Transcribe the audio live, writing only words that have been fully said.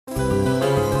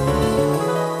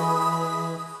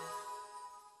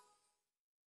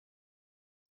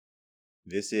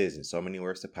This is In So Many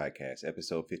Words, the podcast,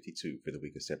 episode 52 for the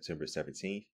week of September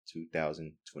 17th,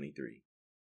 2023.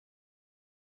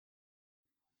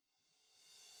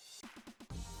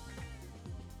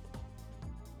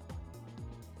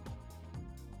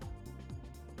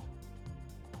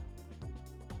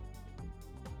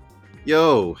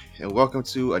 Yo, and welcome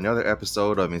to another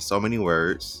episode of In So Many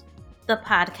Words, the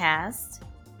podcast,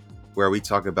 where we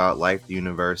talk about life, the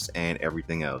universe, and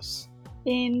everything else.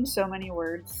 In so many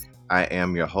words. I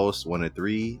am your host, 1 of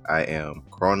 3. I am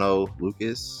Chrono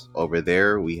Lucas. Over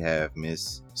there, we have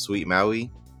Miss Sweet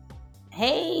Maui.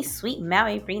 Hey, Sweet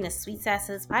Maui, bringing the sweet sass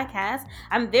to this podcast.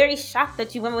 I'm very shocked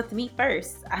that you went with me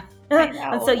first.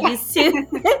 I'm so used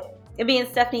to it being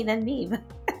Stephanie than me.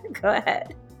 Go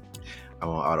ahead. I'm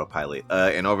on autopilot.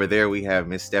 And over there, we have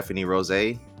Miss Stephanie Rose.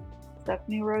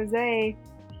 Stephanie Rose,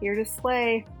 here to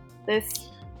slay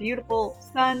this beautiful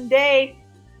Sunday.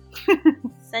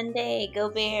 Sunday, go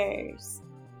Bears.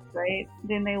 Right?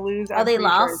 Didn't they lose? Oh, they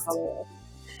lost? Oh,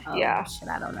 yeah. Shit,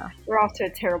 I don't know. We're off to a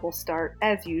terrible start,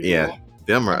 as usual. Yeah,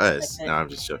 them or us. No, I'm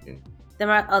just joking. The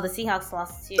Seahawks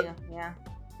lost too. Yeah.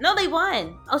 No, they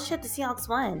won. Oh shit, the Seahawks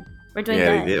won. We're doing good.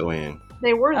 Yeah, they did win.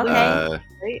 They were okay.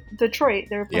 Right? Detroit.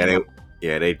 They were playing.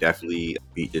 They definitely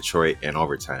beat Detroit in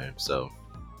overtime. So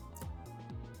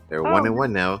they're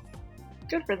 1-1 now.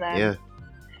 Good for them.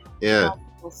 Yeah.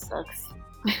 Chicago sucks.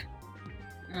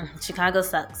 Chicago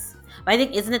sucks. But I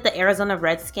think, isn't it the Arizona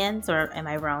Redskins, or am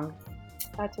I wrong?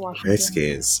 That's Washington.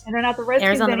 Redskins. And they're not the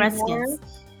Redskins Arizona anymore.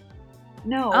 Redskins.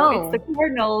 No, it's the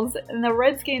Cardinals, and the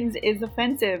Redskins is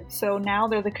offensive, so now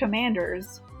they're the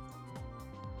Commanders.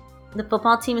 The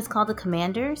football team is called the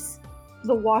Commanders?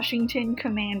 The Washington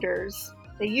Commanders.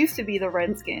 They used to be the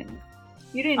Redskins.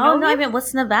 You didn't know? Oh, no, I meant,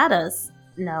 what's Nevada's?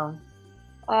 No.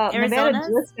 Arizona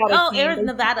just got a team.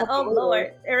 Nevada. Oh,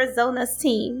 Lord. Arizona's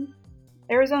team.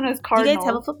 Arizona's Cardinals. Do you guys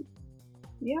have a football?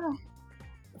 Yeah.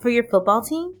 For your football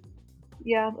team?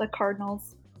 Yeah, the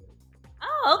Cardinals.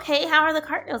 Oh, okay. How are the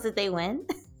Cardinals? Did they win?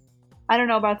 I don't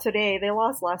know about today. They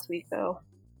lost last week, though.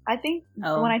 I think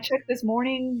when I checked this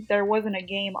morning, there wasn't a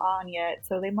game on yet,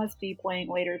 so they must be playing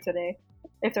later today,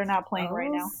 if they're not playing right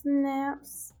now.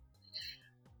 Snaps.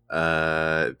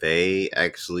 They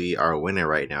actually are winning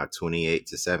right now,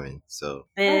 28-7. So,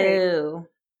 boo.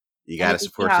 You gotta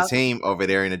support your team over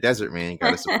there in the desert, man. You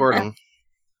gotta support them.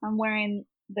 I'm wearing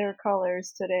their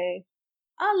colors today.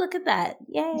 Oh, look at that!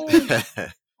 Yay!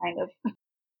 Kind of.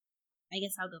 I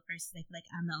guess I'll go first. I feel like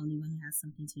I'm the only one who has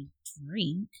something to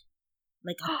drink,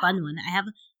 like a fun one. I have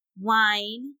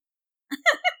wine,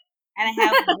 and I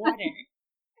have water.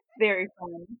 Very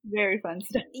fun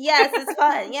stuff. Yes, it's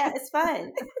fun. Yeah, it's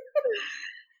fun.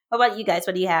 What about you guys?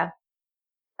 What do you have?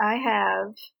 I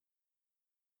have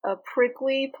a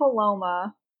prickly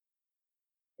Paloma.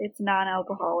 It's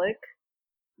non-alcoholic,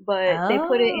 but they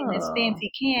put it in this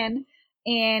fancy can,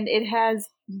 and it has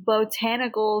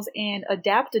botanicals and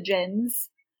adaptogens,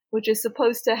 which is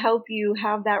supposed to help you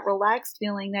have that relaxed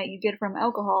feeling that you get from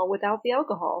alcohol without the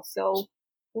alcohol. So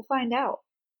we'll find out.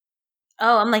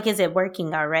 Oh, I'm like, is it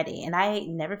working already? And I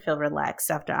never feel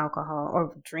relaxed after alcohol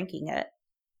or drinking it.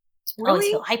 Really? I always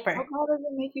feel hyper. Alcohol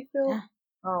doesn't make you feel? Yeah.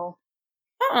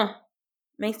 Oh.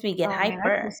 Makes me get hyper.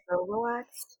 Man, I feel so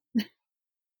relaxed.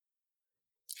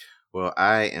 Well,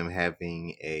 I am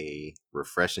having a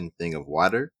refreshing thing of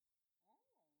water.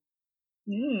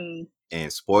 And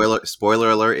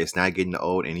spoiler alert, it's not getting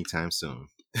old anytime soon.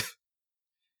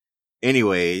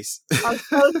 Anyways. Our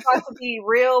show's about to be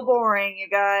real boring, you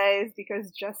guys,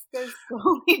 because Jessica's the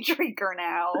only drinker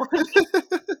now.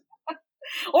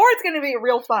 Or it's going to be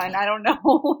real fun. I don't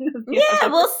know. Yeah,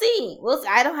 we'll see.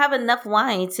 I don't have enough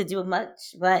wine to do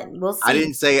much, but we'll see. I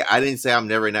didn't say I'm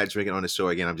never not drinking on the show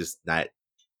again. I'm just not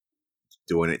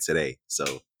doing it today.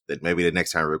 So that maybe the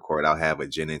next time I record, I'll have a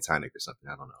gin and tonic or something.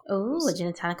 I don't know. Oh, a gin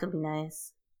and tonic would be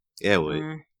nice. Yeah, it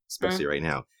would. Especially right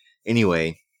now.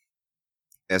 Anyway,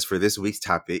 as for this week's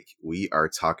topic, we are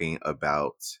talking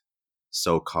about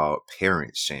so-called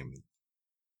parent shaming.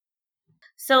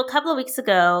 So a couple of weeks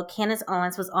ago, Candace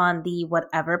Owens was on the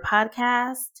Whatever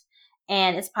podcast,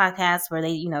 and it's a podcast where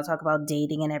they, talk about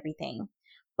dating and everything.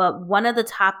 But one of the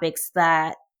topics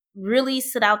that really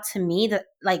stood out to me, that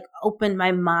like opened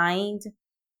my mind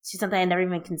to something I never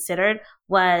even considered,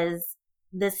 was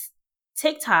this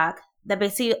TikTok that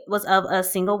basically was of a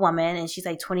single woman, and she's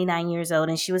like 29 years old,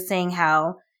 and she was saying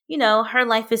how, her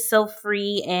life is so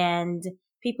free and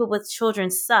people with children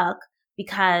suck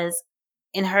because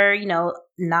in her,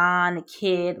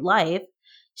 non-kid life,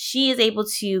 she is able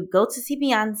to go to see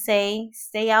Beyonce,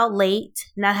 stay out late,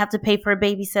 not have to pay for a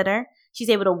babysitter. She's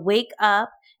able to wake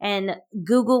up and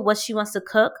Google what she wants to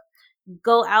cook.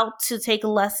 go out to take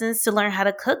lessons to learn how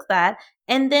to cook that,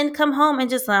 and then come home and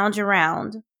just lounge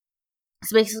around.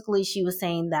 So basically, she was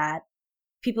saying that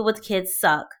people with kids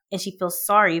suck, and she feels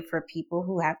sorry for people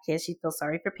who have kids. She feels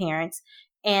sorry for parents,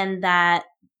 and that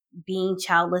being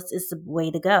childless is the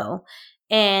way to go.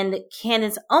 And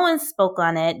Candace Owens spoke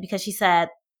on it because she said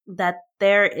that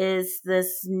there is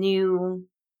this new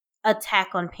attack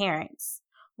on parents,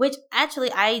 which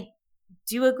actually I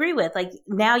do agree with. Like,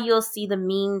 now you'll see the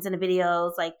memes and the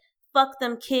videos like, fuck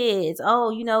them kids. Oh,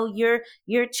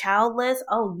 you're childless.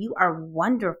 Oh, you are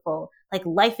wonderful. Like,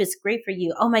 life is great for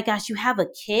you. Oh my gosh, you have a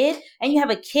kid, and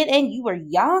you were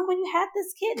young when you had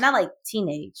this kid. Not like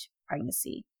teenage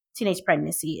pregnancy. Teenage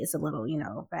pregnancy is a little,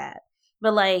 bad.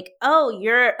 But like, oh,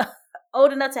 you're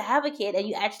old enough to have a kid and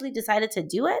you actually decided to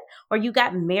do it, or you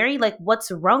got married. Like, what's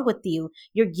wrong with you?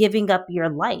 You're giving up your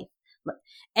life.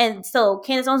 And so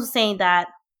Candace Owens was saying that,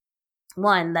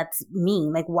 one, that's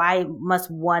mean. Like, why must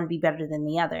one be better than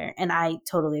the other? And I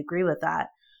totally agree with that.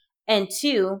 And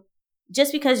two,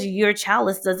 just because you're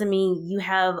childless doesn't mean you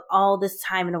have all this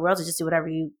time in the world to just do whatever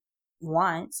you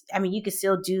want. I mean, you could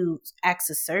still do acts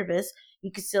of service.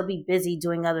 You could still be busy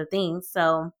doing other things.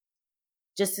 So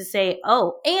just to say,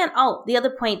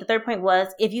 the third point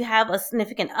was, if you have a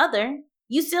significant other,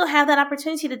 you still have that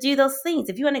opportunity to do those things.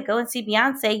 If you want to go and see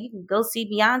Beyonce, you can go see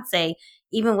Beyonce,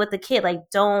 even with the kid. Like,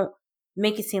 don't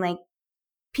make it seem like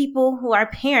people who are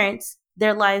parents,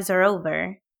 their lives are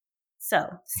over. So,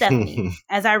 Stephanie,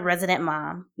 as our resident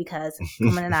mom, because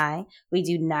Kuman and I, we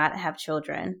do not have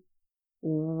children,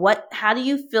 how do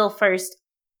you feel first?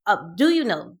 Do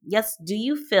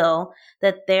you feel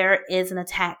that there is an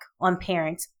attack on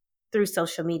parents through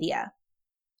social media?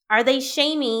 Are they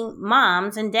shaming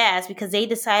moms and dads because they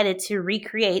decided to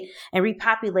recreate and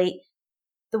repopulate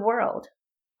the world?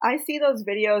 I see those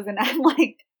videos and I'm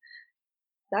like,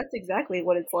 that's exactly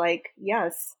what it's like.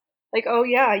 Yes. Like, oh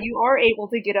yeah, you are able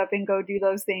to get up and go do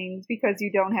those things because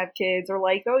you don't have kids. Or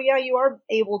like, oh yeah, you are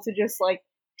able to just like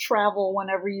travel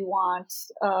whenever you want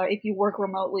if you work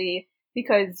remotely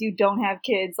because you don't have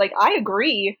kids. Like, I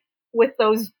agree with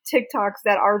those TikToks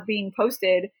that are being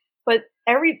posted, but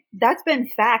that's been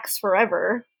facts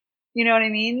forever. You know what I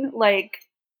mean? Like,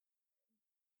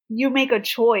 you make a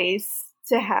choice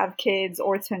to have kids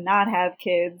or to not have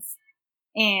kids.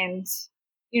 And,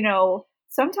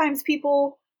 sometimes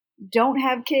people don't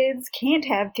have kids, can't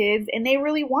have kids, and they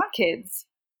really want kids.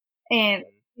 And,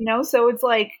 so it's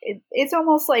like, it's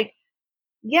almost like,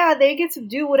 yeah, they get to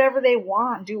do whatever they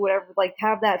want, do whatever, like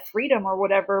have that freedom or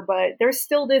whatever, but there's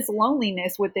still this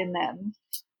loneliness within them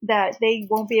that they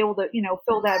won't be able to,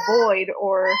 fill that void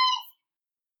or.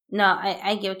 No,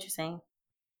 I get what you're saying.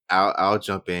 I'll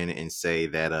jump in and say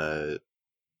that,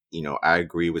 I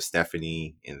agree with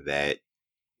Stephanie in that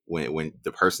when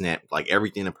the person that, like,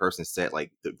 everything the person said,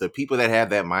 like the people that have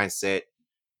that mindset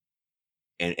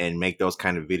and make those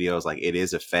kind of videos, like, it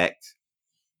is a fact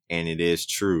and it is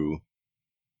true.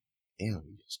 Damn,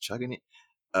 you just chugging it.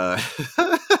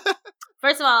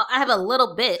 First of all, I have a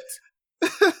little bit.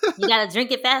 You gotta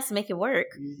drink it fast to make it work.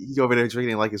 You over there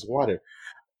drinking it like it's water.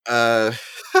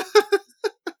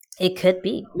 It could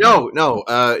be. No,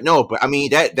 but I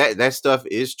mean that stuff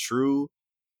is true.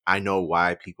 I know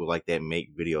why people like that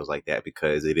make videos like that,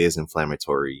 because it is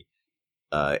inflammatory,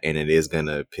 and it is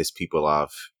gonna piss people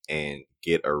off and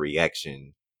get a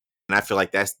reaction. And I feel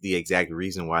like that's the exact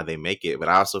reason why they make it. But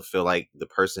I also feel like the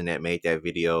person that made that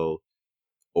video,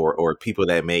 or people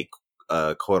that make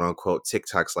quote unquote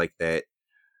TikToks like that,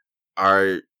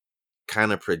 are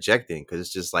kind of projecting,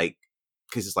 because it's like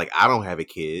I don't have a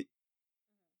kid,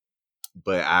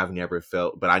 but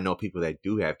I know people that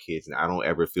do have kids, and I don't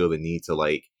ever feel the need to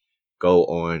like go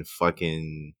on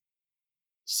fucking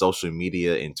social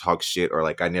media and talk shit, or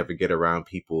like I never get around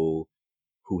people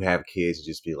who have kids and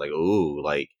just be like, oh,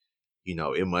 like,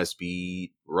 it must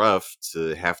be rough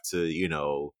to have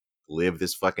to, live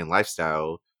this fucking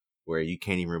lifestyle where you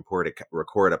can't even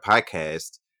record a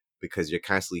podcast because you're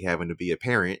constantly having to be a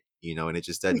parent, and it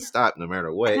just doesn't stop no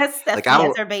matter what. That's like, I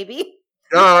don't, her baby.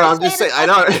 No, I'm just saying, I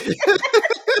don't.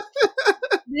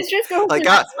 This just goes like,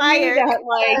 to inspire that,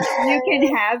 like, you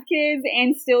can have kids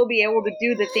and still be able to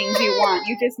do the things you want.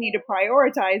 You just need to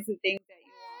prioritize the things that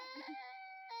you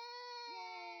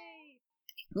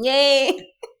want. Yay!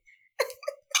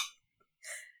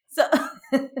 So,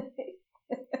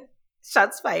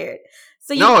 shots fired.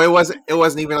 So no, it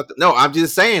wasn't even. No, I'm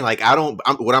just saying, like,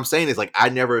 what I'm saying is, like, I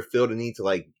never feel the need to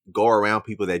like go around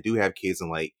people that do have kids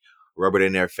and like rub it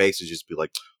in their face and just be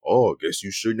like, oh, I guess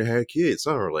you shouldn't have had kids,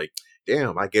 huh? Or like,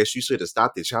 damn, I guess you should have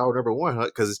stopped at child number one, huh?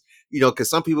 Because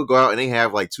some people go out and they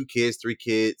have like 2 kids, 3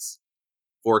 kids,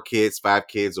 4 kids, 5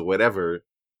 kids, or whatever.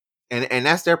 And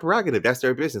that's their prerogative. That's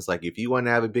their business. Like, if you want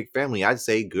to have a big family, I'd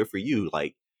say good for you.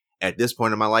 Like, at this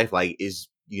point in my life, like, is,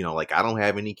 like, I don't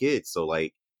have any kids. So,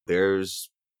 like, there's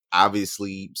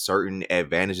obviously certain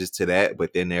advantages to that,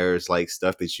 but then there's like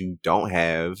stuff that you don't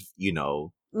have,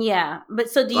 Yeah, but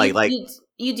so do like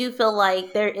you do feel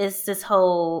like there is this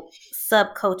whole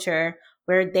subculture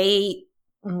where they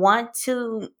want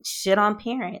to shit on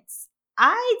parents?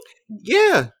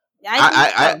 yeah.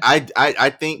 I think so. I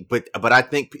think, but I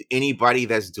think anybody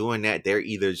that's doing that, they're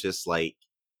either just like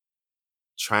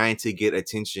trying to get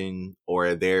attention,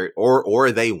 or they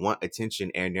want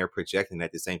attention and they're projecting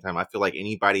at the same time. I feel like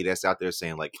anybody that's out there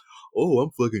saying like, oh,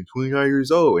 I'm fucking 29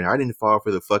 years old and I didn't fall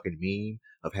for the fucking meme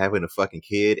of having a fucking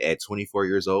kid at 24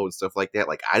 years old and stuff like that.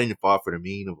 Like, I didn't fall for the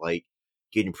meme of like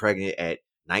getting pregnant at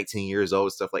 19 years old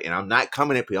and stuff like. And I'm not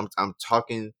coming at people. I'm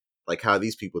talking like how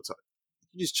these people talk.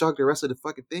 You just chug the rest of the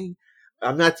fucking thing.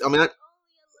 I'm not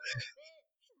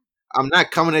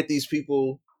coming at these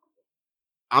people.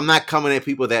 I'm not coming at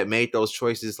people that made those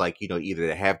choices, like, either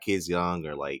to have kids young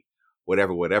or like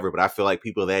whatever. But I feel like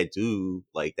people that do,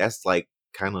 like, that's like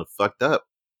kind of fucked up.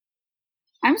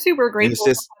 I'm super grateful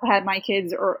to have had my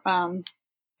kids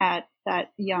at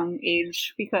that young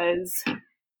age, because,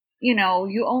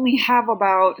 you only have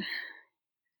about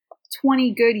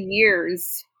 20 good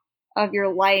years of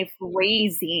your life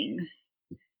raising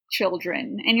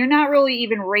children, and you're not really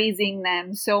even raising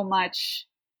them so much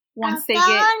once they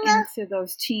get into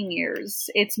those teen years.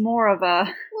 It's more of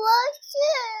a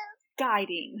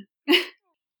guiding,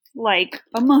 like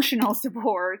emotional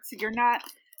support. You're not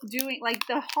doing like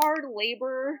the hard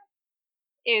labor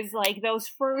is like those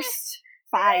first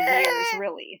 5 years,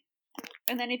 really.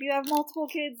 And then if you have multiple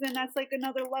kids, then that's like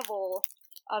another level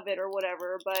of it or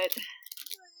whatever. But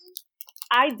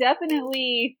I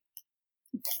definitely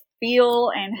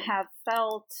feel and have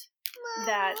felt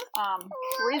that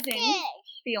prison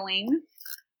feeling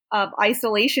of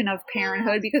isolation of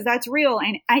parenthood, because that's real.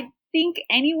 And I think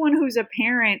anyone who's a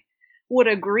parent would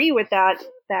agree with that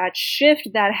shift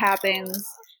that happens,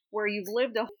 where you've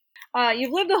lived a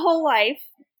whole life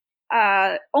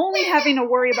only having to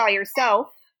worry about yourself,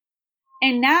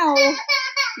 and now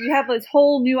you have this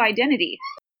whole new identity.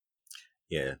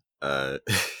 Yeah. But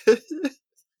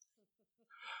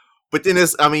then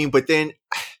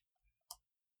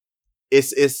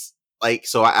it's like,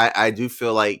 so I do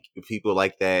feel like people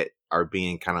like that are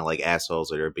being kind of like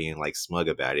assholes, or they're being like smug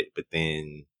about it. But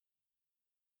then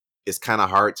it's kind of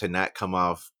hard to not come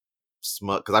off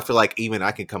smug, because I feel like even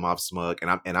I can come off smug,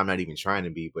 and I'm not even trying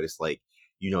to be. But it's like,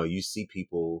 you see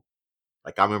people,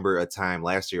 like, I remember a time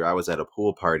last year I was at a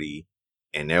pool party,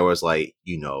 and there was like,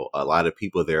 a lot of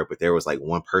people there, but there was like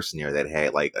one person there that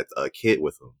had like a kid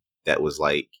with them that was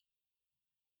like,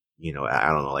 I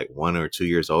don't know, like 1 or 2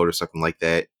 years old or something like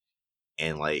that.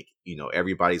 And like,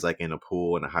 everybody's like in a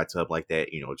pool in a hot tub like that,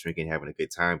 drinking, having a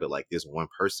good time. But like, this one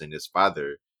person, this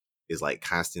father, is like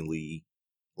constantly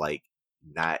like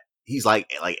not, he's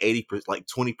like 80%, like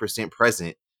 20%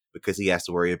 present, because he has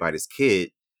to worry about his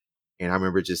kid. And I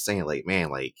remember just saying like, man,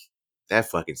 like, that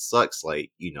fucking sucks.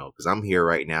 Like, because I'm here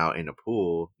right now in the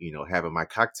pool, having my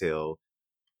cocktail,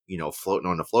 floating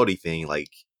on the floaty thing,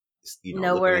 like,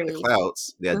 no looking worries. at the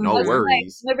clouds. Yeah, Mm-hmm. no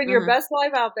worries. Living your best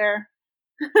life out there.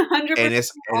 100%. And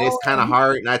it's kind of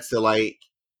hard not to like,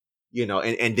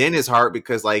 and then it's hard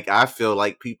because like, I feel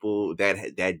like people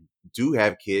that do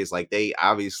have kids, like, they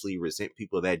obviously resent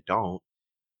people that don't.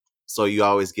 So you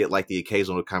always get like the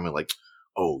occasional comment like,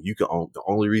 oh, the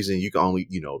only reason you can only,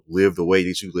 live the way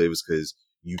that you live is because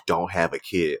you don't have a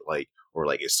kid. Like, or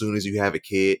like, as soon as you have a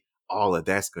kid, all of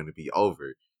that's going to be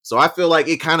over. So I feel like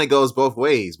it kind of goes both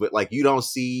ways. But like, you don't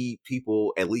see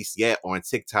people, at least yet, on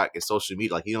TikTok and social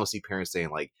media, like, you don't see parents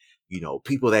saying like,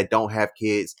 people that don't have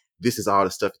kids, this is all the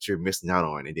stuff that you're missing out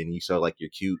on. And then you show like your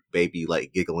cute baby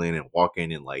like giggling and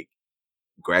walking and like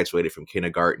graduated from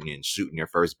kindergarten and shooting their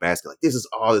first basket. Like, this is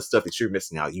all the stuff that you're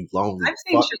missing out, you lonely I've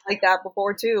seen fuck. shit like that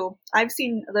before too. I've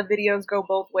seen the videos go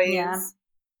both ways. Yeah.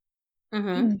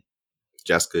 Mm-hmm.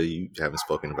 Jessica, you haven't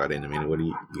spoken about it in a minute. What do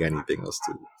you got anything else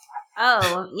to?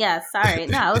 Oh, yeah, sorry.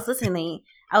 No, I was listening.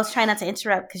 I was trying not to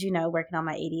interrupt because, working on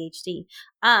my ADHD.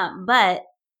 But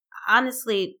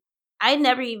honestly, I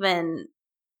never even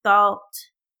thought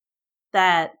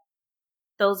that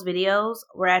those videos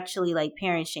were actually like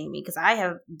parent shaming, because I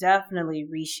have definitely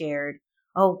reshared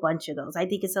a whole bunch of those. I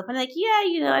think it's so funny. Like,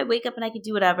 yeah, I wake up and I can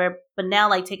do whatever. But now,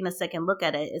 like, taking a second look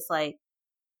at it, it's like,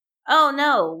 oh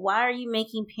no, why are you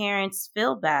making parents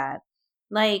feel bad?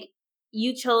 Like,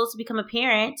 you chose to become a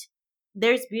parent.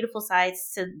 There's beautiful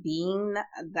sides to being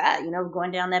that,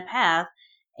 going down that path.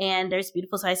 And there's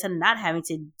beautiful sides to not having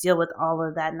to deal with all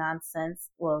of that nonsense.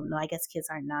 Well, no, I guess kids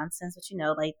aren't nonsense,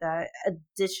 but like that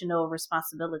additional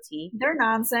responsibility. They're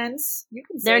nonsense. You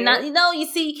can say they're not. it. You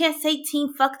see, you can't say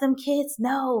 "team fuck them kids."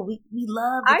 No, we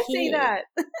love the I kids. say that,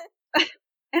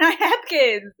 and I have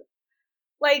kids.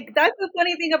 Like, that's the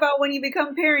funny thing about when you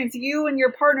become parents. You and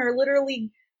your partner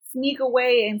literally sneak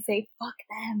away and say "fuck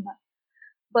them,"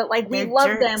 but like we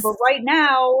love them. But right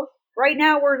now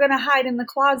we're gonna hide in the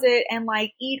closet and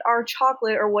like eat our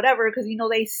chocolate or whatever because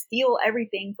they steal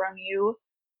everything from you.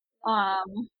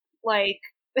 Like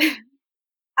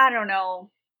I don't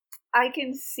know. I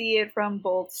can see it from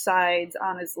both sides,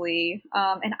 honestly.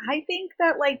 And I think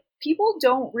that like people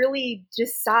don't really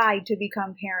decide to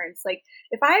become parents. Like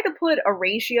if I had to put a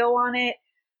ratio on it,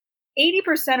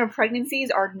 80% of pregnancies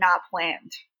are not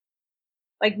planned.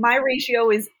 Like my ratio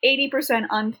is 80%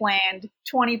 unplanned,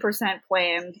 20%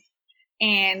 planned.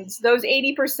 And those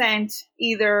 80%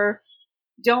 either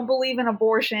don't believe in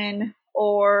abortion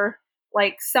or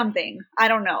like something. I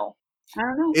don't know.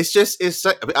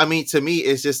 I mean, to me,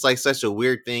 it's just like such a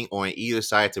weird thing on either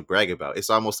side to brag about.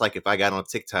 It's almost like if I got on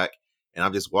TikTok and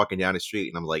I'm just walking down the street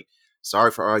and I'm like,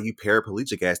 sorry for all you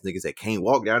paraplegic ass niggas that can't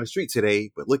walk down the street today,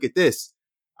 but look at this.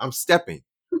 I'm stepping.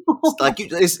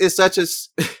 It's such a,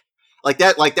 like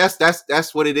that, like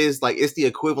that's what it is. Like, it's the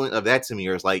equivalent of that to me.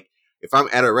 Or it's like, if I'm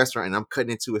at a restaurant and I'm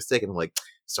cutting into a steak and I'm like,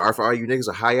 sorry for all you niggas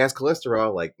with high ass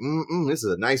cholesterol. Like, this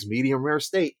is a nice medium rare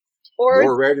steak. Or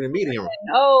more rare than medium.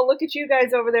 Oh, look at you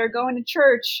guys over there going to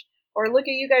church, or look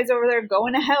at you guys over there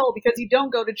going to hell because you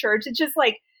don't go to church. It's just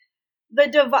like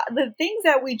the things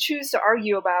that we choose to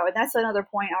argue about, and that's another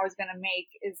point I was going to make,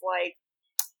 is like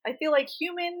I feel like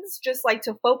humans just like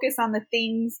to focus on the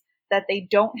things that they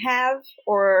don't have,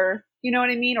 or you know what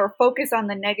I mean, or focus on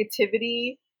the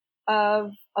negativity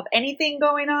of anything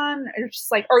going on, or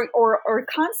just like or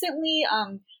constantly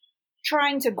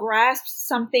trying to grasp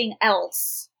something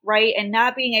else, right? And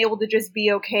not being able to just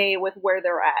be okay with where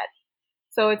they're at.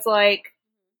 So it's like,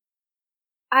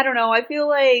 I don't know, I feel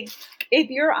like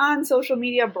if you're on social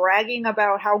media bragging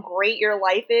about how great your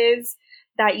life is,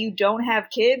 that you don't have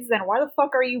kids, then why the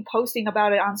fuck are you posting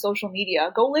about it on social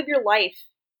media? Go live your life.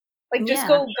 Like, just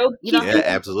go keep yeah,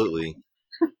 absolutely.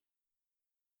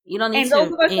 You don't need and to. And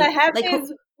those of us that have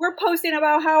kids, we're posting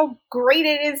about how great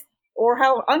it is or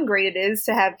how ungreat it is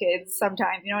to have kids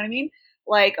sometimes. You know what I mean?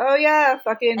 Like, oh yeah,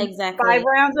 fucking 5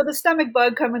 rounds of the stomach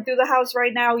bug coming through the house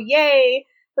right now. Yay.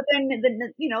 But then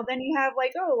you have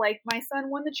like, oh, like my son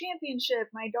won the championship.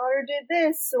 My daughter did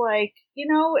this. Like,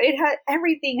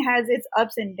 everything has its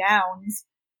ups and downs,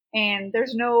 and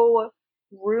there's no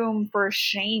room for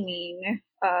shaming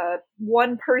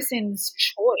one person's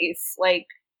choice, like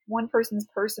one person's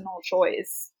personal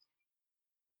choice.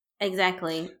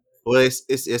 Exactly. Well,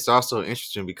 it's also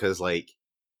interesting because like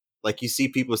you see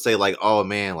people say like, oh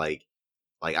man, like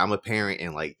I'm a parent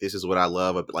and like this is what I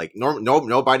love. But like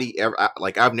nobody ever,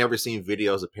 like I've never seen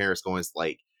videos of parents going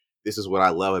like, this is what I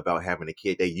love about having a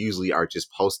kid. They usually are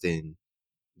just posting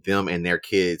them and their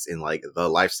kids and like the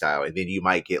lifestyle, and then you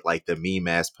might get like the meme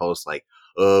ass post like,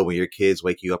 oh, when your kids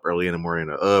wake you up early in the morning,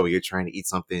 or oh, when you're trying to eat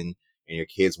something and your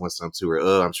kids want something too, or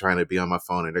oh, I'm trying to be on my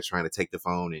phone and they're trying to take the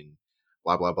phone and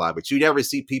blah blah blah. But you never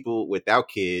see people without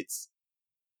kids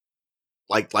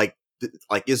like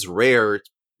it's rare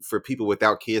for people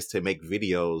without kids to make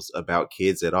videos about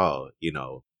kids at all.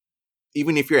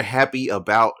 Even if you're happy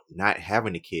about not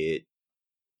having a kid,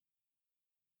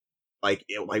 like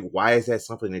why is that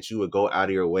something that you would go out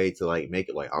of your way to like make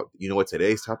it like, you know what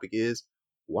today's topic is?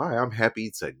 Why I'm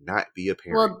happy to not be a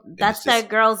parent. Well, that's that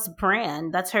girl's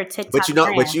brand. That's her TikTok but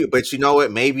brand. But you know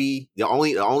what? Maybe the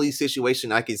only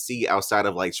situation I can see outside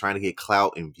of like trying to get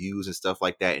clout and views and stuff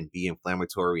like that and be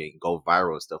inflammatory and go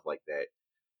viral and stuff like that.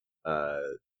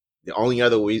 The only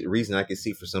other reason I can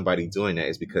see for somebody doing that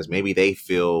is because maybe they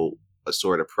feel a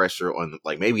sort of pressure on,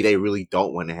 like maybe they really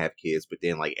don't want to have kids, but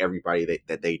then like everybody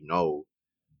that they know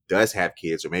does have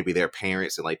kids, or maybe their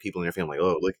parents and like people in their family, like,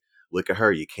 oh, look at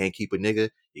her, you can't keep a nigga,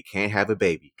 you can't have a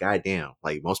baby, goddamn.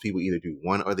 Like most people either do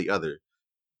one or the other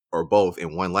or both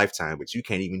in one lifetime, but you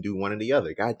can't even do one or the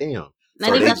other, goddamn.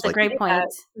 I think that's a great point.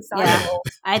 Yeah,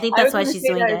 I think that's why she's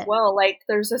doing it as well. Like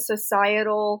there's a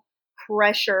societal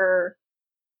pressure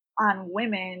on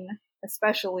women,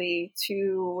 especially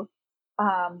to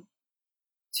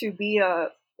be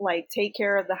take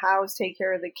care of the house, take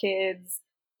care of the kids.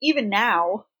 Even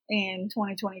now in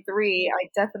 2023, I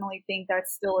definitely think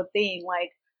that's still a thing.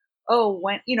 Like, oh,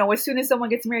 when as soon as someone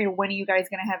gets married, when are you guys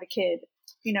gonna have a kid?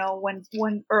 When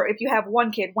or if you have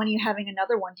one kid, when are you having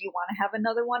another one? Do you want to have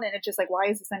another one? And it's just like, why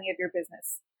is this any of your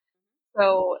business?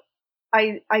 So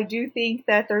I do think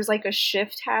that there's like a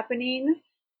shift happening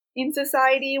in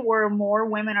society where more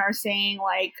women are saying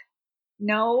like,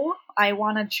 no, I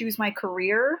want to choose my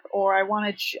career, or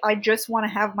I just want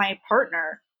to have my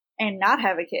partner and not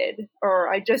have a kid,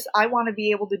 or I want to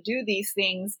be able to do these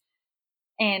things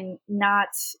and not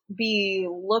be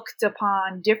looked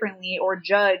upon differently or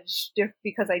judged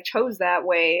because I chose that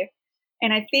way.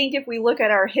 And I think if we look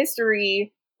at our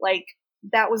history, like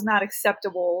that was not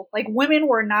acceptable. Like women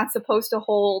were not supposed to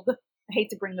hold, I hate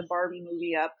to bring the Barbie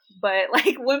movie up, but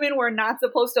like women were not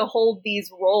supposed to hold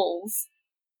these roles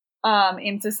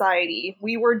in society.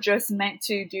 We were just meant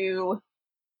to do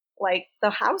like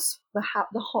the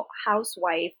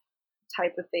housewife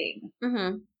type of thing.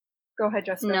 Mm-hmm. Go ahead,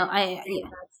 Jessica. No,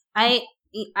 I,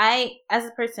 as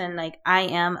a person, like I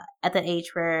am at the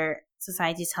age where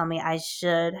society's telling me I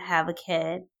should have a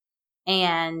kid,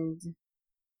 and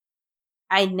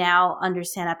I now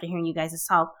understand after hearing you guys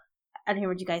talk, I hear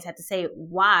what you guys had to say,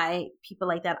 why people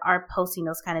like that are posting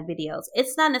those kind of videos.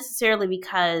 It's not necessarily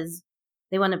because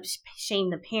they want to shame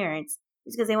the parents.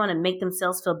 It's because they want to make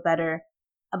themselves feel better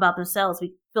about themselves.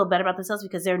 We feel better about themselves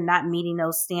because they're not meeting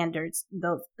those standards.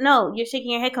 No, you're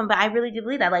shaking your head, but I really do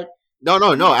believe that. Like, no,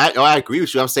 I agree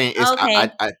with you. I'm saying it's okay.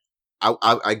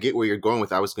 I get where you're going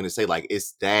with. I was going to say like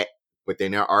it's that, but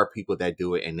then there are people that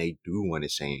do it and they do want to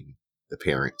shame the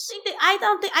parents.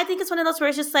 I think it's one of those where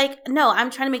it's just like, no, I'm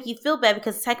trying to make you feel bad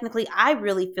because technically I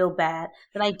really feel bad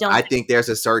that I don't. I think there's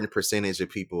a certain percentage of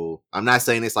people. I'm not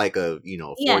saying it's like a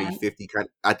 40, 50 kind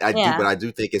of, I do, but I do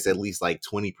think it's at least like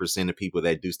 20% of people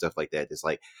that do stuff like that. It's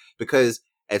like, because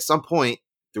at some point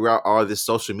throughout all this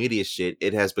social media shit,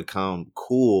 it has become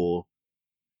cool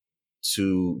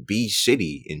to be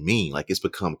shitty and mean. Like it's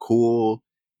become cool.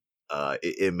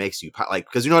 It makes you like,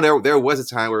 because there was a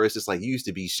time where it's just like you used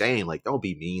to be shamed, like don't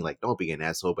be mean, like don't be an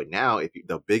asshole. But now,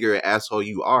 the bigger asshole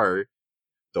you are,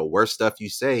 the worse stuff you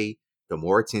say, the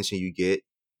more attention you get,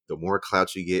 the more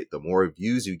clout you get, the more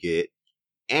views you get,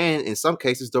 and in some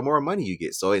cases, the more money you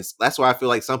get. So that's why I feel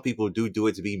like some people do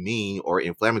it to be mean or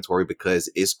inflammatory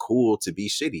because it's cool to be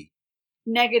shitty.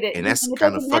 Negative, and that's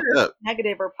kind of fucked up.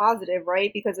 Negative or positive,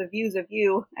 right? Because a view's a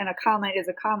view, and a comment is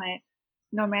a comment,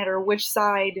 no matter which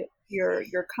side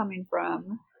you're coming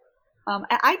from.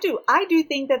 I do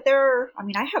think that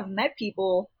I have met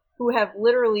people who have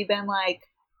literally been like,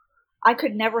 I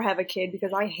could never have a kid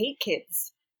because I hate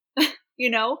kids.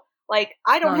 Like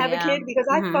I don't have a kid because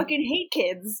I fucking hate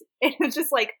kids. And it's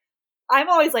just like, I'm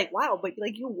always like, wow, but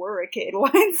like you were a kid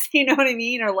once, you know what I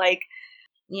mean? Or like,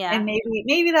 yeah, and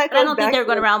maybe that. But I don't think they're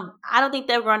going around. I don't think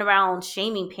they're going around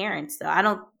shaming parents, though.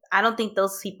 I don't think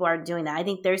those people are doing that. I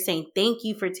think they're saying thank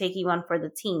you for taking one for the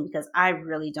team because I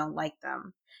really don't like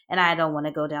them and I don't want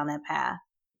to go down that path.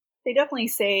 They definitely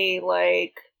say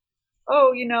like,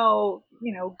 oh,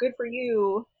 good for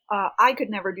you. I could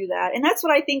never do that. And that's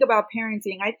what I think about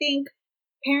parenting. I think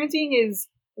parenting is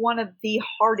one of the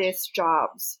hardest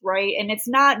jobs, right? And it's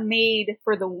not made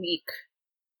for the weak.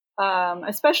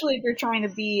 Especially if you're trying to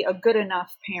be a good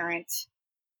enough parent.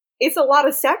 It's a lot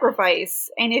of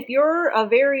sacrifice. And if you're a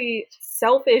very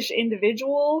selfish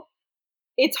individual,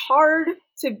 it's hard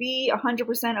to be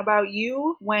 100% about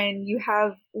you when you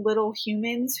have little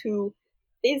humans who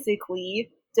physically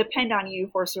depend on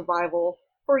you for survival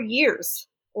for years.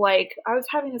 Like, I was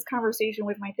having this conversation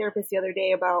with my therapist the other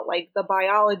day about like the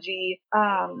biology.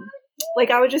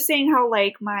 Like I was just saying how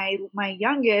like my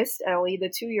youngest, Ellie, the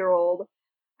 2-year-old,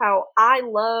 how I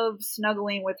love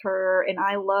snuggling with her and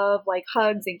I love like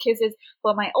hugs and kisses,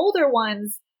 but my older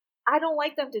ones, I don't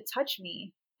like them to touch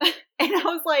me. And I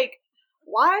was like,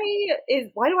 why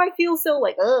do I feel so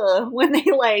like when they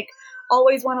like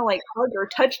always want to like hug or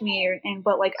touch me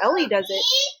but like Ellie does it.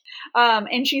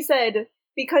 And she said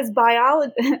because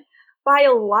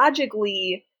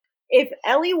biologically, if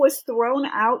Ellie was thrown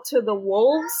out to the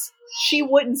wolves, she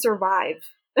wouldn't survive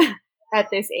at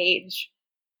this age.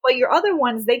 But your other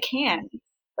ones, they can.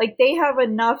 Like, they have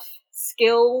enough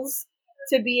skills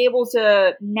to be able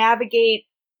to navigate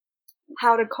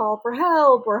how to call for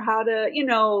help or how to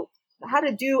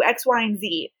do X, Y, and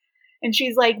Z. And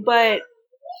she's like, but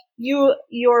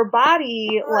your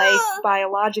body, like,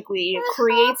 biologically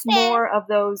creates more of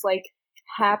those, like,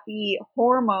 happy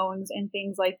hormones and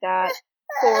things like that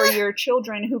for your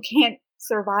children who can't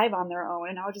survive on their own.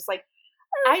 And I was just like,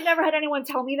 I never had anyone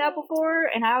tell me that before,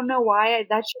 and I don't know why.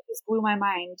 That shit just blew my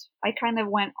mind. I kind of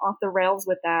went off the rails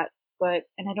with that,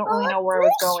 and I don't really know where I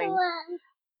was going.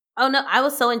 Oh no, I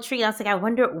was so intrigued. I was like, I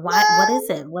wonder why. What is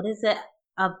it? What is it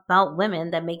about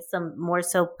women that makes them more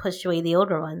so push away the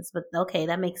older ones? But okay,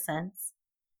 that makes sense.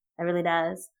 That really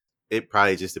does. it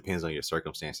probably just depends on your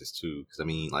circumstances too. Because I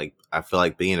mean, like, I feel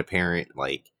like being a parent,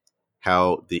 like,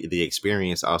 how the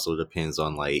experience also depends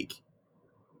on like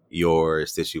your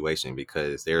situation,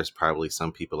 because there's probably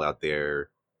some people out there.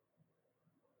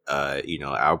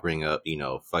 I'll bring up,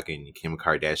 fucking Kim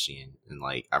Kardashian, and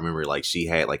like I remember like she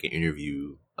had like an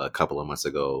interview a couple of months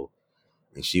ago,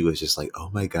 and she was just like, "Oh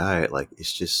my god, like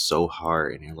it's just so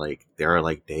hard," and like there are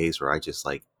like days where I just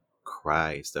like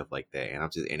cry and stuff like that,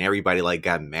 and and everybody like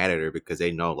got mad at her because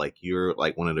they know like you're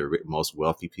like one of the most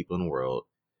wealthy people in the world.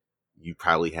 You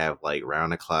probably have like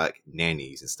round the clock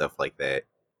nannies and stuff like that.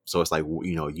 So it's like,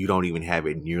 you don't even have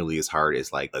it nearly as hard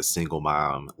as like a single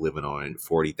mom living on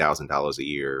 $40,000 a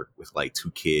year with like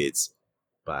two kids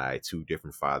by two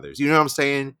different fathers. You know what I'm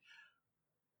saying?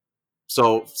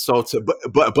 So to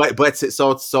but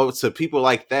to people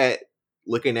like that,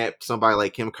 looking at somebody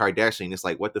like Kim Kardashian, it's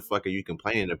like, what the fuck are you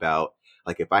complaining about?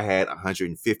 Like, if I had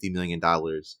 $150 million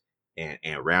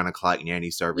and round the clock nanny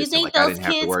You service, and think like I those didn't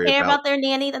have to kids worry care about. about their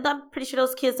nanny? I'm pretty sure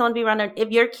those kids don't be around there.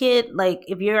 If your kid, like,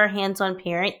 if you're a hands-on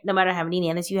parent, no matter how many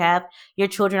nannies you have, your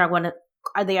children are going to,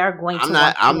 they are going I'm to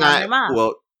not. want to I'm be around not. their mom.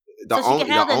 Well, So she can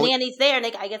have the nannies there, and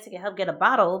I guess they can help get a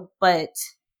bottle, but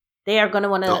they are going to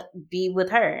want to be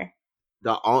with her.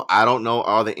 I don't know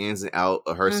all the ins and outs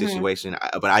of her Mm-hmm. situation,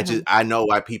 but I know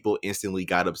why people instantly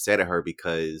got upset at her,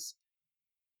 because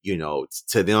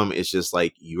to them it's just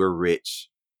like, you're rich.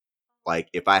 Like,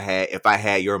 if I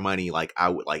had your money, like I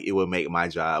would, like, it would make my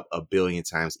job a billion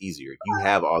times easier. You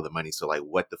have all the money, so like,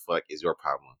 what the fuck is your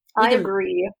problem? I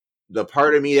agree. The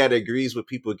part of me that agrees with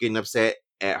people getting upset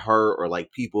at her, or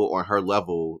like people on her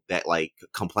level that like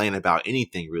complain about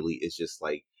anything, really, is just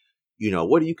like,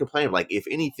 what are you complaining? Like, if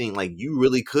anything, like, you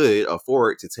really could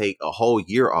afford to take a whole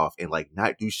year off and like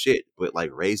not do shit, but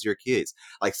like raise your kids.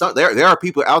 Like, there are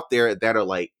people out there that are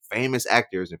like famous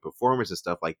actors and performers and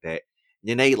stuff like that. And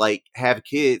then they like have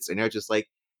kids and they're just like,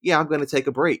 yeah, I'm gonna take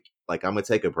a break. Like, I'm gonna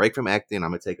take a break from acting.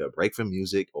 I'm gonna take a break from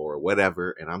music or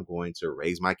whatever, and I'm going to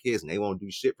raise my kids. And they won't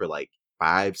do shit for like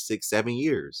 5, 6, 7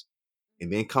 years,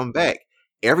 and then come back.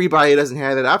 Everybody doesn't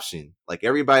have that option. Like,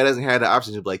 everybody doesn't have the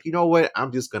option to be like, you know what?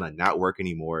 I'm just gonna not work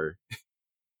anymore.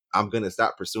 I'm gonna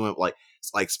stop pursuing, like,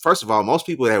 first of all, most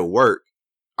people that work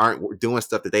aren't doing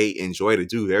stuff that they enjoy to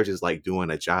do. They're just like doing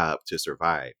a job to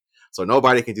survive. So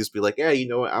nobody can just be like, yeah, you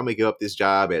know what? I'm gonna give up this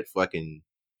job at fucking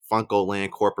Funko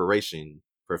Land Corporation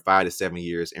for 5 to 7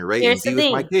 years and Here's be the with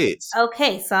thing. my kids.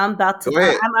 Okay, so I'm about to. Go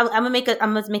ahead. I'm gonna make a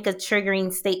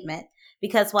triggering statement,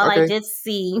 because while Okay. I did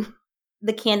see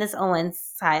the Candace Owens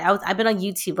side, I've been on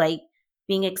YouTube, like,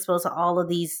 being exposed to all of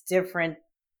these different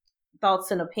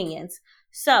thoughts and opinions.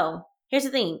 So here's the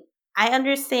thing: I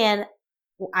understand.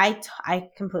 I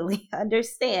completely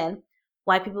understand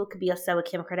why people could be upset with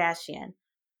Kim Kardashian,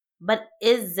 but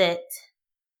is it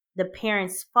the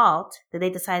parents' fault that they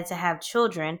decided to have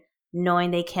children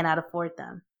knowing they cannot afford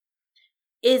them?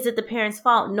 Is it the parents'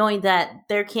 fault knowing that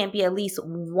there can't be at least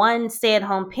one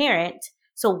stay-at-home parent?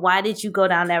 So why did you go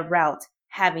down that route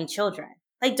having children?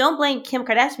 Like, don't blame Kim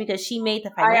Kardashian because she made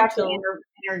the financial. I have to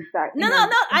interject. No.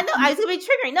 I know. I was gonna be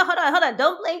triggering. No, hold on.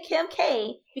 Don't blame Kim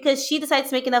K because she decides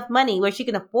to make enough money where she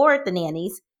can afford the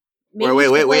nannies. Maybe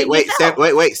Wait,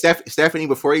 Stephanie,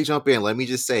 before you jump in, let me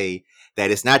just say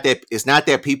that it's not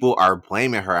that people are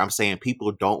blaming her. I'm saying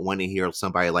people don't want to hear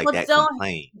somebody like that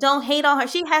complain. Don't hate on her.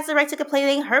 She has the right to complain.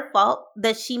 It ain't her fault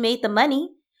that she made the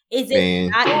money. Is it Man.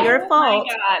 not your fault?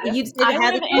 You didn't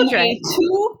have the children.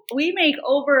 We make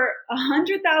over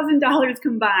 $100,000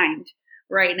 combined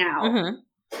right now. Mm-hmm.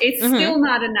 It's still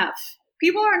not enough.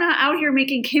 People are not out here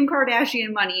making Kim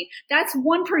Kardashian money. That's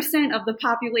 1% of the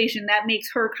population that makes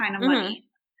her kind of money.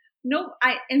 No,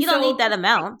 you don't need that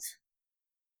amount.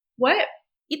 What?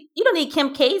 You don't need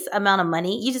Kim K's amount of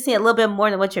money. You just need a little bit more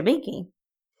than what you're making.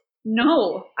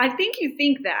 No, I think you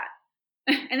think that.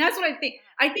 And that's what I think.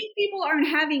 I think people aren't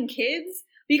having kids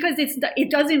because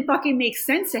it doesn't fucking make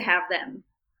sense to have them.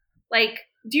 Like,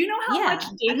 do you know how much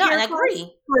daycare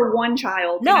costs for one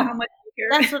child? No, you know how much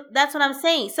that's what I'm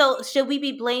saying. So should we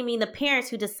be blaming the parents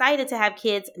who decided to have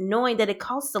kids knowing that it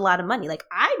costs a lot of money? Like,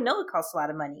 I know it costs a lot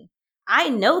of money. I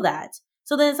know that.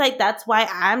 So then it's like, that's why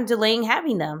I'm delaying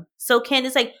having them. So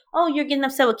Candace, like, oh, you're getting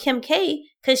upset with Kim K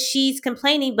because she's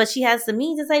complaining, but she has the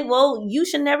means. It's like, well, you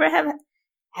should never have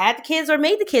had the kids or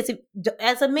made the kids.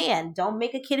 As a man, don't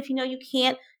make a kid if you know you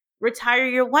can't retire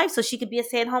your wife so she could be a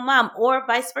stay-at-home mom, or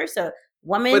vice versa.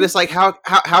 Woman, but it's like,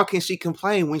 how can she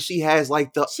complain when she has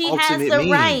like the ultimate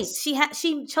means? Right. She has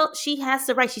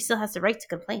the right. She still has the right to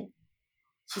complain.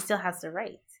 She still has the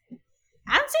right.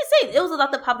 I'm just saying, it was a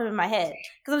lot that popped up in my head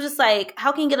because I'm just like,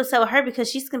 how can you get upset with her because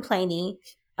she's complaining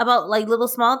about like little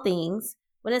small things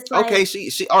When it's like, okay,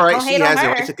 she all right. don't She hate on has the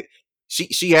right her. to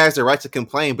she has the right to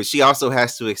complain, but she also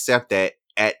has to accept that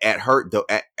at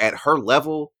her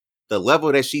level, the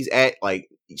level that she's at, like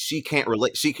she can't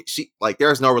relate. She like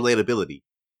there's no relatability.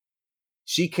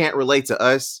 She can't relate to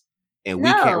us, and we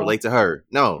can't No, relate to her.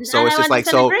 No, so and it's I just like 100%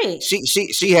 so agree.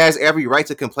 she has every right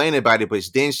to complain about it, but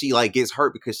then she like gets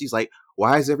hurt because she's like,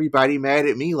 why is everybody mad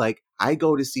at me? Like I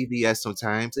go to CVS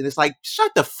sometimes, and it's like,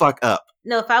 shut the fuck up.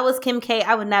 No, if I was Kim K,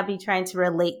 I would not be trying to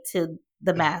relate to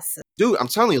the masses. Dude, I'm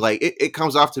telling you, like it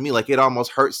comes off to me like it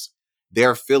almost hurts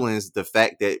their feelings, the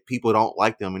fact that people don't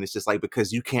like them, and it's just like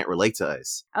because you can't relate to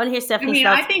us. I want to hear I Stephanie mean,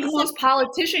 Strauss. I think most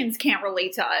politicians can't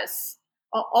relate to us.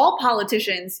 All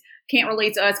politicians can't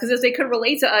relate to us because if they could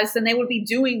relate to us, then they would be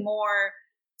doing more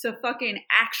to fucking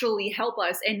actually help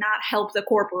us and not help the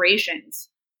corporations.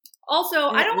 Also,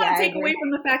 I don't want to take away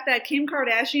from the fact that Kim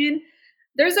Kardashian,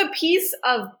 there's a piece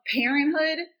of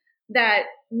parenthood that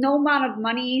no amount of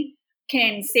money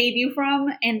can save you from,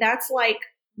 and that's like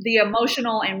the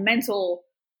emotional and mental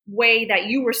way that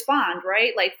you respond,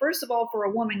 right? Like, first of all, for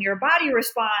a woman, your body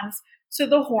responds to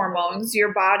the hormones,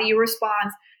 your body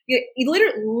responds, it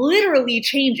literally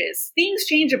changes. Things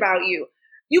change about you.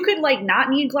 You could like not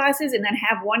need glasses and then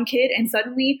have one kid and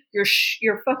suddenly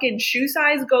your fucking shoe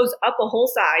size goes up a whole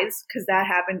size because that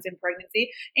happens in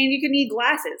pregnancy, and you could need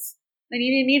glasses and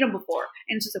you didn't need them before.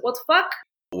 And it's just like, what the fuck?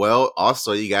 Well,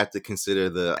 also you got to consider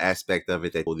the aspect of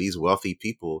it that these wealthy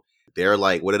people, they're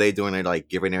like, what are they doing? They're like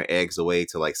giving their eggs away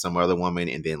to like some other woman,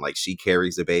 and then like she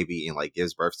carries the baby and like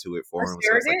gives birth to it for them.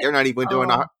 So it's like they're not even doing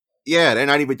they're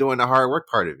not even doing the hard work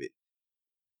part of it.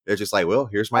 They're just like, well,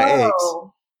 here's my eggs.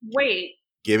 Wait.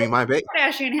 Give me my baby.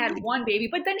 Kardashian had one baby,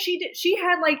 but then she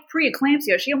had like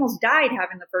preeclampsia. She almost died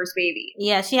having the first baby.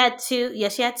 Yeah, she had two. Yeah,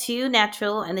 she had two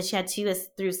natural, and then she had two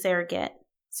through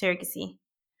surrogacy.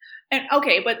 And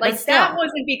okay, but like that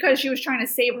wasn't because she was trying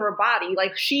to save her body.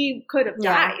 Like she could have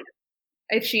died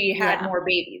if she had more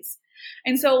babies.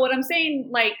 And so what I'm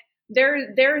saying, like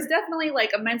there's definitely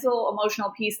like a mental,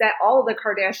 emotional piece that all the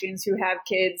Kardashians who have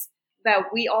kids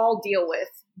that we all deal with.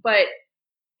 But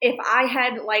if I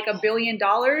had like $1 billion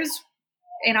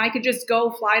and I could just go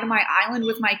fly to my island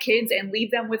with my kids and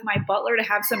leave them with my butler to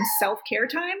have some self-care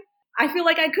time, I feel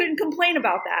like I couldn't complain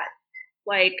about that.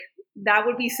 Like, that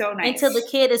would be so nice. Until the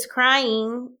kid is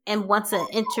crying and wants to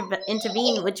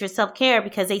intervene with your self-care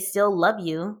because they still love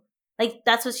you. Like,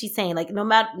 that's what she's saying. Like,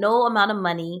 no amount of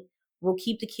money will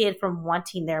keep the kid from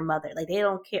wanting their mother. Like, they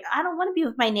don't care. I don't want to be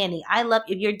with my nanny. I love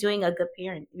if you're doing a good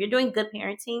parent. If you're doing good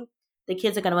parenting, the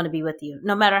kids are going to want to be with you,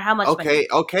 no matter how much money.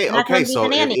 Okay. So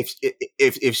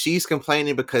if she's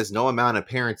complaining because no amount of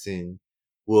parenting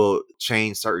will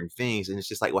change certain things, and it's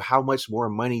just like, well, how much more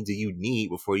money do you need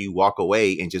before you walk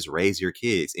away and just raise your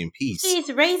kids in peace?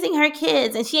 She's raising her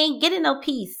kids, and she ain't getting no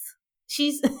peace.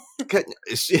 She's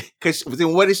because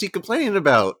then what is she complaining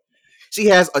about? She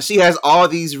has all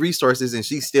these resources, and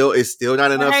it's still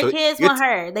not enough. Her kids want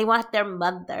her. They want their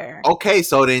mother. Okay,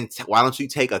 so then why don't you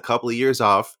take a couple of years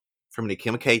off from the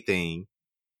Kim K thing?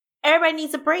 Everybody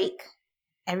needs a break.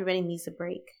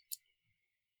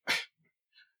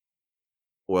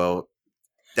 Well,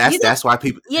 that's why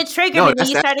people. You triggered me when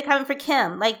you started coming for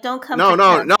Kim. Like, don't come.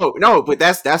 No. But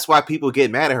that's why people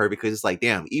get mad at her, because it's like,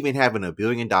 damn, even having $1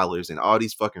 billion and all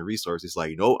these fucking resources,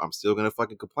 like, no, I'm still gonna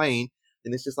fucking complain.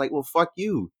 And it's just like, well, fuck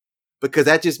you, because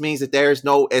that just means that there's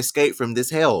no escape from this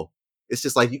hell. It's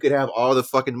just like you could have all the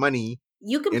fucking money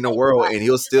in the world, and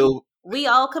you'll still. We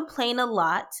all complain a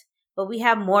lot, but we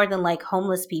have more than like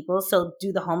homeless people. So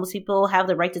do the homeless people have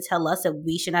the right to tell us that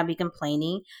we should not be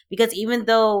complaining? Because even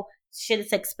though shit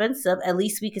is expensive, at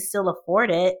least we can still afford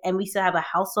it, and we still have a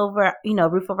house over,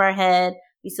 roof over our head.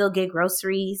 We still get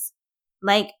groceries.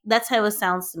 Like, that's how it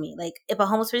sounds to me. Like, if a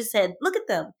homeless person said, look at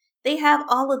them, they have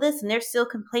all of this and they're still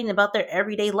complaining about their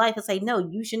everyday life, it's like, no,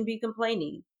 you shouldn't be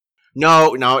complaining.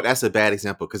 No, that's a bad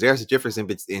example, because there's a difference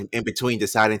in between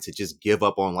deciding to just give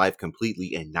up on life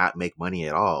completely and not make money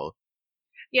at all.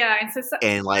 Yeah, and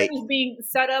society is being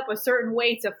set up a certain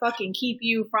way to fucking keep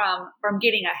you from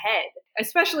getting ahead.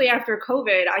 Especially after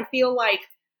COVID, I feel like,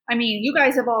 I mean, you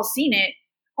guys have all seen it.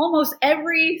 Almost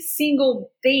every single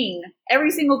thing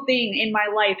in my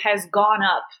life has gone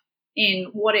up in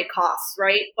what it costs,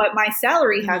 right? But my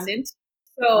salary hasn't.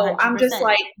 So 100%. I'm just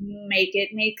like, make it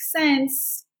make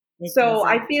sense. So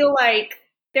I feel like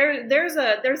there's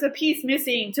a piece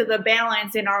missing to the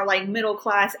balance in our like middle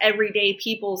class everyday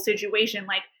people situation.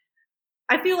 Like,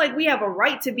 I feel like we have a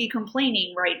right to be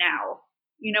complaining right now.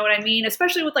 You know what I mean?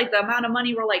 Especially with like the amount of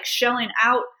money we're like shelling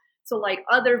out to like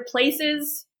other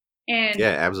places. And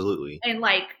yeah, absolutely. And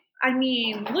like, I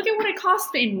mean, look at what it costs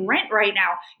in rent right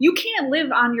now. You can't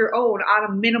live on your own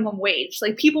on a minimum wage.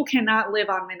 Like, people cannot live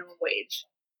on minimum wage.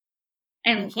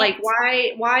 And like,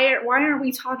 why aren't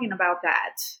we talking about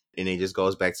that? And it just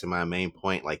goes back to my main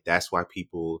point. Like, that's why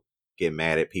people get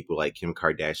mad at people like Kim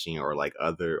Kardashian or like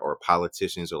other or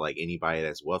politicians or like anybody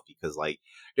that's wealthy, because like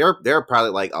there are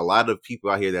probably like a lot of people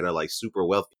out here that are like super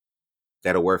wealthy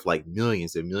that are worth like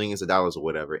millions and millions of dollars or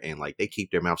whatever, and like they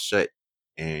keep their mouth shut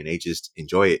and they just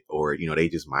enjoy it, or you know, they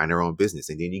just mind their own business.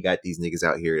 And then you got these niggas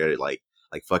out here that are like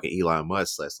fucking Elon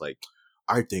Musk that's like,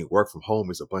 I think work from home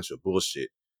is a bunch of bullshit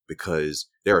because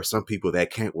there are some people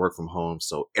that can't work from home,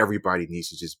 so everybody needs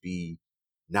to just be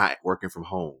not working from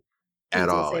home at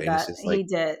all. And it's just like, he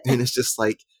did. And it's just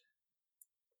like,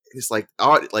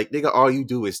 all like, nigga, all you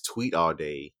do is tweet all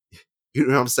day. You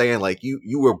know what I'm saying? Like, you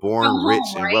were born From rich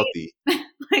home, and right? wealthy.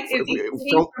 Like, is he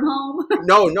from home?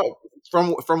 No,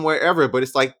 from wherever. But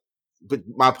it's like, but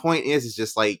my point is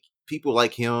just like people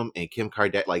like him and Kim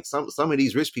Kardashian, like some of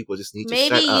these rich people just need to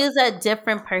shut up. Maybe use a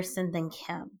different person than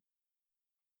Kim.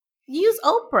 Use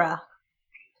Oprah,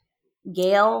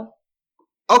 Gail.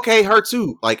 Okay, her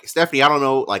too. Like, Stephanie, I don't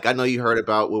know. Like, I know you heard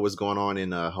about what was going on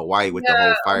in Hawaii with the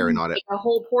whole fire and all that. A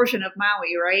whole portion of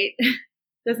Maui, right?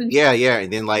 Doesn't yeah.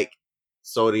 And then like,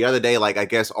 so the other day, like, I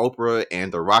guess Oprah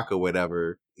and The Rock or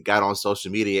whatever got on social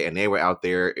media and they were out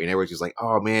there and they were just like,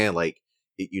 oh man, like,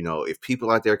 you know, if people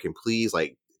out there can please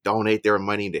like donate their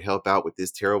money to help out with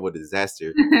this terrible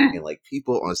disaster. And like,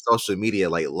 people on social media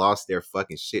like lost their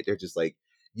fucking shit. They're just like,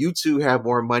 you two have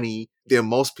more money than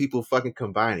most people fucking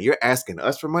combined. You're asking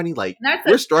us for money? Like,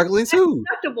 we're struggling too.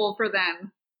 Acceptable for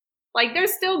them. Like, they're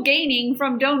still gaining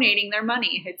from donating their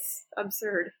money. It's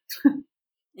absurd.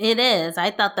 It is.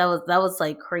 I thought that was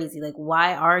like crazy. Like,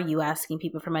 why are you asking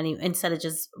people for money instead of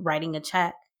just writing a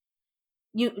check?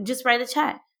 You just write a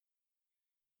check.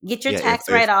 Get your tax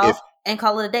write-off and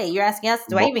call it a day. You're asking us,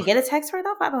 do I even get a tax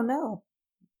write-off? I don't know.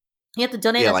 You have to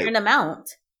donate a certain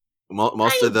amount.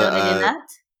 Most of the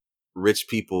rich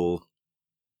people,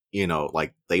 you know,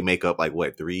 like they make up like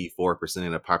what 3-4%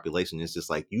 of the population. It's just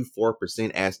like, you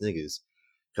 4% ass niggas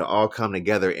could all come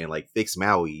together and like fix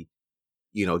Maui,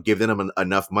 you know, give them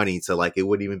enough money to like, it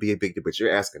wouldn't even be a big deal. But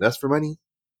you're asking us for money?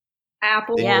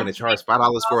 Apple, then you're going to charge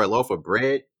 $5 for a loaf of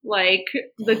bread? Like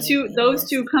those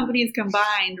two companies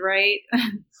combined, right?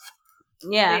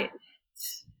 Yeah.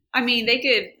 I mean, they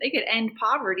could end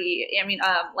poverty. I mean,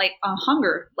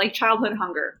 hunger, like childhood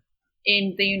hunger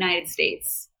in the United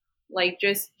States. Like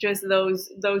just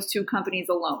those two companies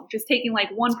alone, just taking like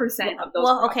 1% of those.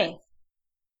 Well, okay.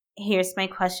 Here's my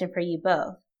question for you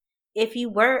both: if you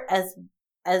were as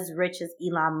rich as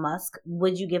Elon Musk,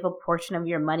 would you give a portion of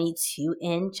your money to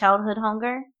end childhood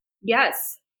hunger?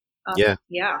 Yes. Yeah.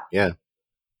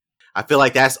 I feel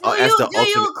like that's the ultimate. Do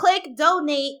you click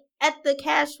donate at the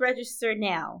cash register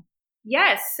now?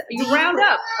 Yes, you round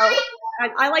up. Oh,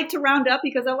 I like to round up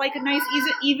because I like a nice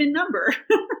even number.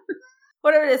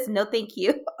 Whatever it is, no thank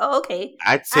you. Oh, okay.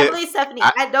 I believe Stephanie.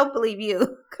 I don't believe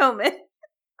you. Comment.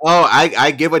 Oh,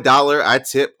 I give $1. I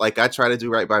tip. Like, I try to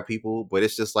do right by people, but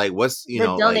it's just like, what's, you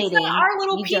know, donating. Like, our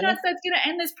little peanuts that's going to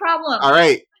end this problem. All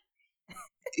right.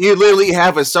 You literally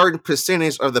have a certain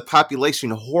percentage of the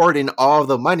population hoarding all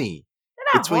the money.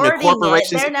 Between the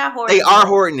corporations. They're not hoarding it. They are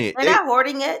hoarding it. They're not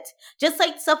hoarding it. Just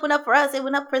like stuff went up for us, it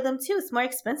went up for them too. It's more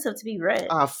expensive to be rich.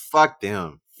 Fuck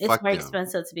them. It's more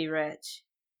expensive to be rich.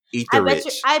 Eat the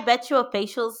rich. I bet you a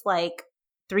facial's like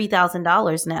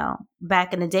 $3,000 now.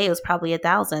 Back in the day, it was probably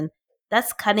 $1,000.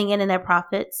 That's cutting in their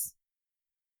profits.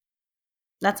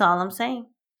 That's all I'm saying.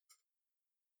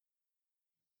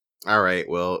 All right.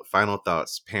 Well, final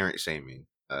thoughts. Parent shaming.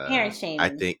 Parent shaming. I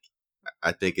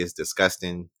think it's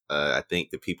disgusting. I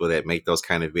think the people that make those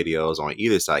kind of videos on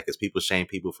either side, because people shame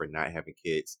people for not having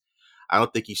kids. I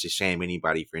don't think you should shame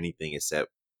anybody for anything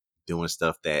except doing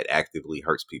stuff that actively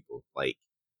hurts people, like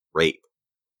rape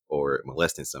or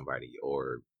molesting somebody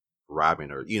or robbing,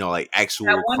 or, you know, like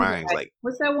actual crimes. Guy, like,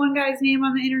 what's that one guy's name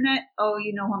on the internet? Oh,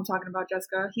 you know who I'm talking about,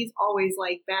 Jessica. He's always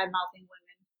like bad mouthing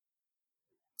women.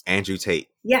 Andrew Tate.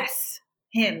 Yes,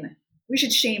 him. We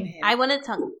should shame him. I want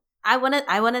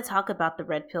to talk about the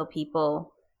red pill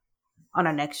people on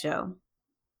our next show.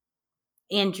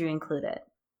 Andrew included.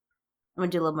 I'm gonna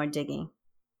do a little more digging.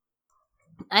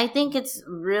 I think it's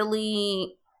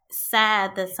really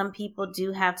sad that some people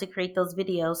do have to create those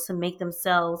videos to make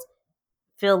themselves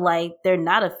feel like they're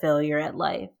not a failure at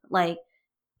life. Like,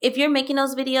 if you're making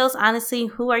those videos, honestly,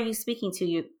 who are you speaking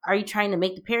to? Are you trying to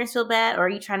make the parents feel bad, or are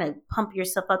you trying to pump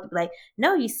yourself up to be like,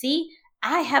 no, you see,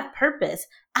 I have purpose.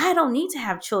 I don't need to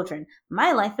have children.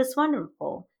 My life is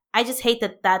wonderful. I just hate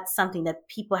that that's something that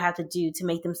people have to do to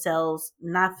make themselves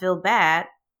not feel bad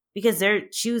because they're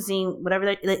choosing whatever.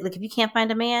 Like if you can't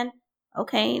find a man,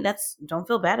 okay, don't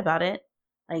feel bad about it.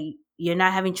 Like you're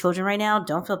not having children right now,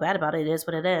 don't feel bad about it. It is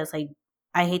what it is. Like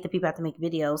I hate that people have to make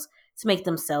videos to make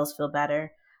themselves feel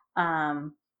better.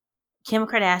 Kim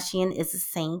Kardashian is a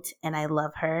saint, and I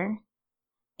love her.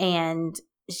 And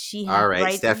she All right,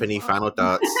 right Stephanie, final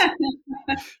thoughts.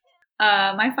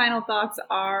 My final thoughts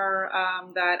are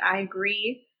that I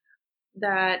agree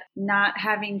that not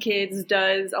having kids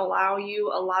does allow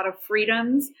you a lot of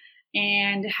freedoms,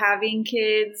 and having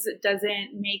kids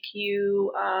doesn't make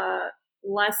you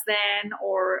less than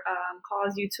or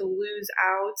cause you to lose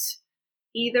out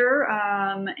either,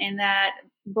 and that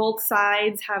both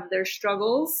sides have their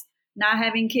struggles. Not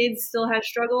having kids still has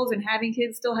struggles, and having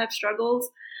kids still have struggles.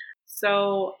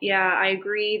 So yeah, I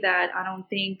agree that I don't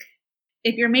think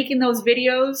if you're making those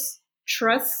videos,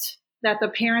 trust that the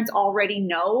parents already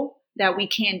know that we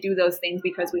can't do those things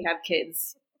because we have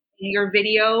kids. Your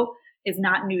video is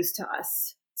not news to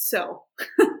us. So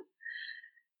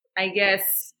I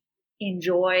guess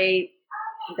enjoy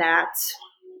that,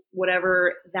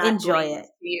 whatever that enjoy brings it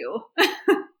to you.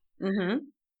 Mm-hmm.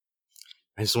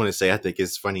 I just want to say, I think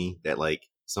it's funny that like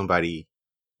somebody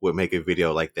would make a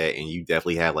video like that, and you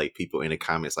definitely have like people in the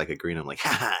comments like agreeing. I'm like,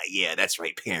 haha, yeah, that's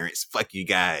right, parents. Fuck you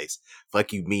guys.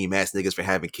 Fuck you, meme ass niggas for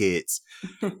having kids.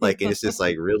 Like, and it's just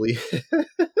like really so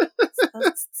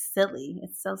silly.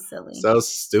 It's so silly. so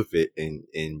stupid and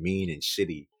mean and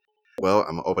shitty. Well,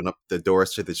 I'm gonna open up the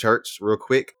doors to the church real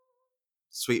quick.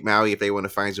 Sweet Maui, if they want to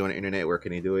find you on the internet, where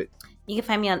can they do it? You can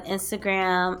find me on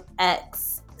Instagram,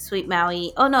 X, Sweet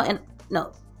Maui. Oh no,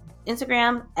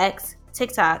 Instagram, X,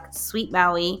 TikTok, Sweet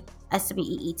Maui,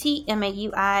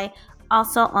 SWEETMAUI.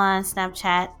 Also on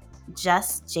Snapchat,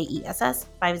 just JESS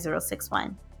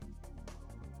 5061.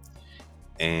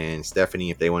 And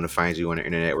Stephanie, if they want to find you on the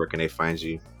internet, where can they find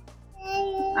you?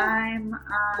 I'm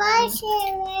on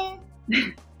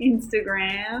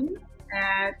Instagram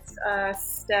at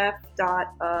steph.knee,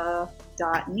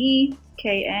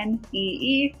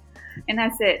 KNEE, and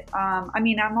that's it. I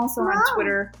mean, I'm also on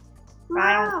Twitter.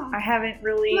 I haven't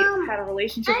really had a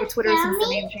relationship with Twitter since the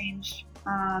name changed,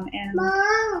 and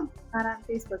not on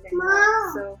Facebook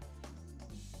anymore. So,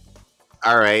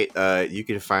 all right, you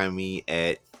can find me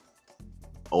at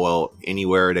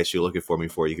anywhere that you're looking for me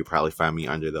for. You can probably find me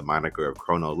under the moniker of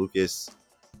Chrono Lucas.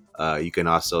 You can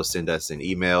also send us an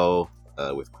email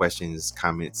with questions,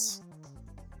 comments,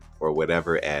 or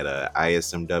whatever at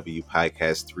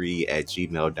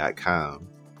ismwpodcast3@gmail.com.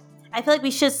 I feel like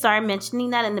we should start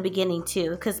mentioning that in the beginning too,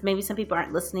 because maybe some people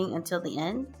aren't listening until the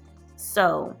end.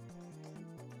 So,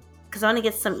 because I want to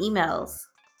get some emails.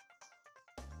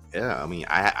 Yeah, I mean,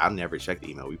 I've never checked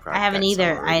the email. We probably I haven't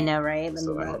either. I know, right?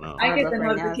 So I don't know. I get the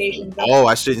notifications. Oh,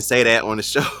 I shouldn't say that on the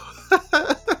show.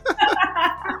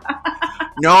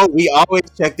 No, we always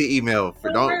check the email.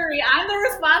 Don't worry, I'm the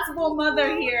responsible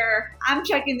mother here. I'm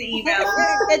checking the email.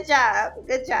 Good job.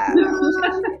 Good job.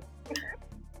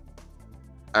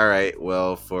 All right.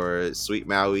 Well, for Sweet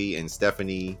Maui and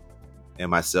Stephanie and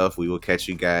myself, we will catch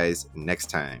you guys next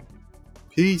time.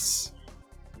 Peace.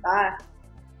 Bye.